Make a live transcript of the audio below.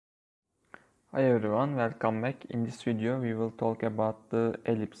Hi everyone, welcome back. In this video we will talk about the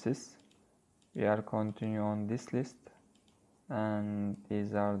ellipses. We are continuing on this list and this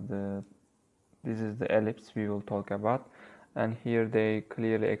is the ellipse we will talk about, and here they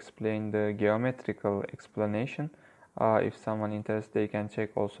clearly explain the geometrical explanation. If someone interested they can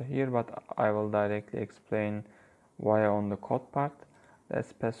check also here, but I will directly explain why on the code part.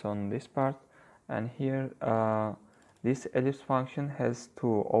 Let's pass on this part, and here this ellipse function has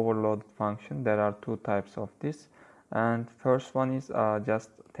two overloaded functions. There are two types of this, and first one is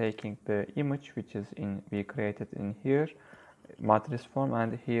just taking the image which is we created in here matrix form,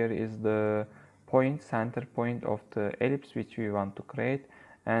 and here is the center point of the ellipse which we want to create,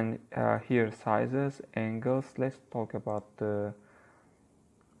 and here sizes, angles. Let's talk about the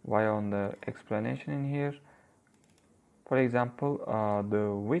why on the explanation in here. For example,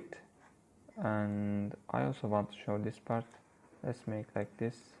 the width, and I also want to show this part. Let's make like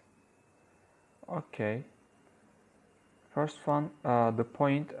this. Okay, first one, the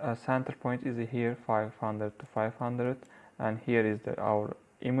center point is here 500 to 500, and here is our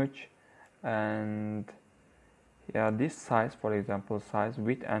image, and yeah, this size, for example, size,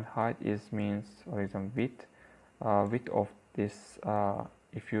 width and height means, for example, width of this,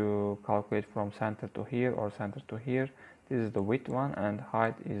 if you calculate from center to here or center to here, this is the width one, and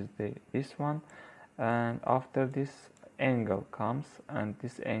height is this one. And after this angle comes, and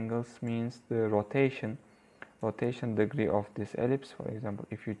this angles means the rotation degree of this ellipse. For example,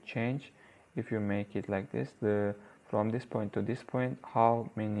 if you make it like this, from this point to this point, how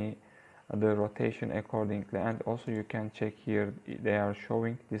many the rotation accordingly. And also you can check here, they are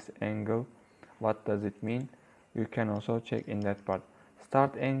showing this angle, what does it mean. You can also check in that part.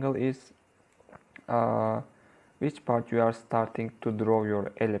 Start angle is which part you are starting to draw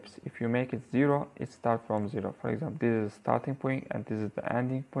your ellipse. If you make it 0, it starts from 0. For example, this is the starting point and this is the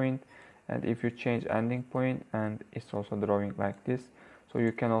ending point, and if you change ending point, and it's also drawing like this. So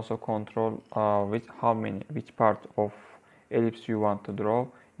you can also control which part of ellipse you want to draw.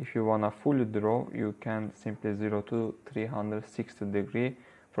 If you want to fully draw, you can simply 0 to 360 degree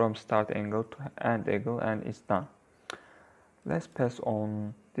from start angle to end angle, and it's done. Let's pass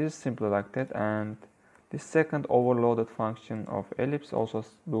on. This is simply like that, and this second overloaded function of ellipse also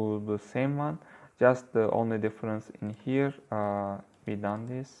do the same one, just the only difference in here, we done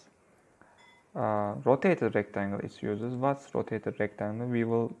this. Rotated rectangle is uses. What's rotated rectangle? We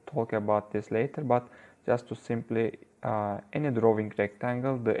will talk about this later, but just to simply any drawing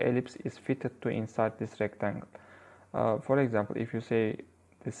rectangle, the ellipse is fitted to inside this rectangle. For example, if you say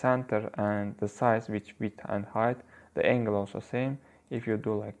the center and the size, which width and height, the angle also same. If you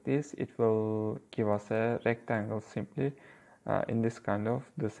do like this, it will give us a rectangle simply in this kind of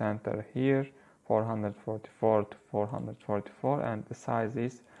the center here 444 to 444, and the size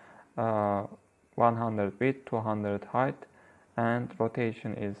is 100 width, 200 height, and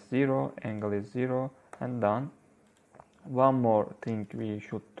rotation is 0, angle is 0, and done. One more thing we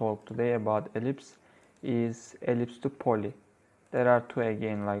should talk today about ellipse is ellipse2Poly. There are two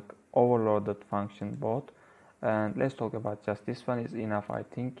again, like overloaded function both, and let's talk about just this one is enough, I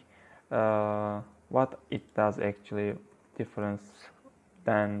think. What it does actually difference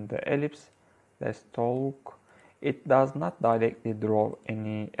than the ellipse. Let's talk. It does not directly draw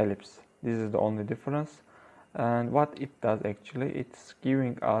any ellipse. This is the only difference. And what it does actually, it's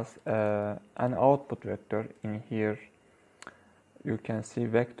giving us an output vector in here. You can see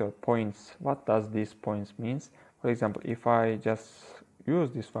vector points. What does these points means? For example, if I just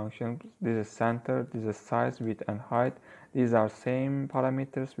use this function, this is center, this is size, width and height. These are same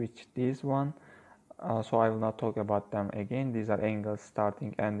parameters which this one, so I will not talk about them again. These are angles,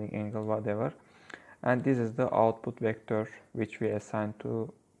 starting, ending angle, whatever. And this is the output vector which we assign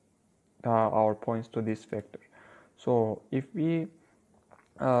to our points to this vector. So if we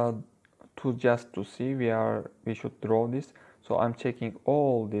to see, we should draw this. So I'm checking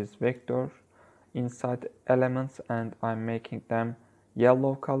all these vectors inside elements, and I'm making them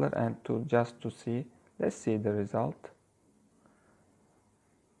yellow color, and just to see, let's see the result.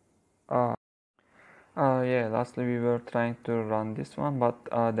 Yeah, lastly we were trying to run this one,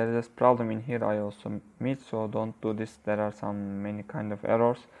 but there is a problem in here I also meet, so don't do this. There are many kind of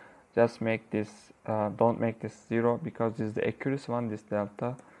errors. Just make this, don't make this 0, because this is the accuracy one, this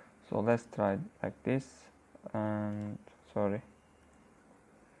delta. So let's try like this, and sorry,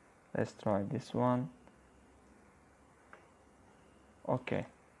 let's try this one. Okay,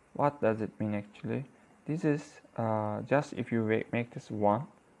 what does it mean actually? This is just if you make this 1,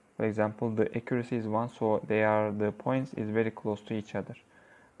 for example, the accuracy is 1, so the points is very close to each other.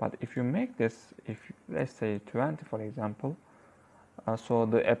 But if you make this, let's say 20, for example, So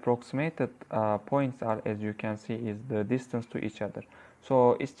the approximated points are, as you can see, is the distance to each other.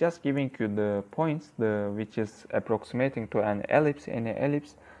 So it's just giving you the points which is approximating to an ellipse, any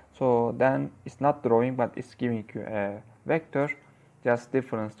ellipse. So then it's not drawing, but it's giving you a vector, just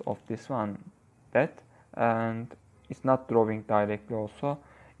difference of this one, that, and it's not drawing directly also,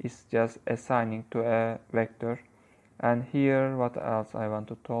 it's just assigning to a vector. And here, what else I want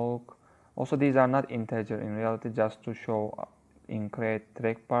to talk? Also, these are not integer in reality, just to show in create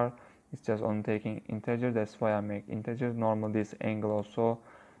track bar, it's just only taking integer, that's why I make integer. Normal this angle also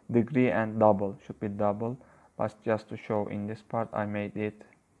degree and double should be double, but just to show in this part I made it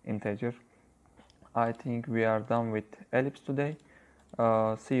integer. I think we are done with ellipse today.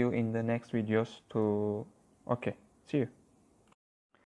 See you in the next videos to okay, see you.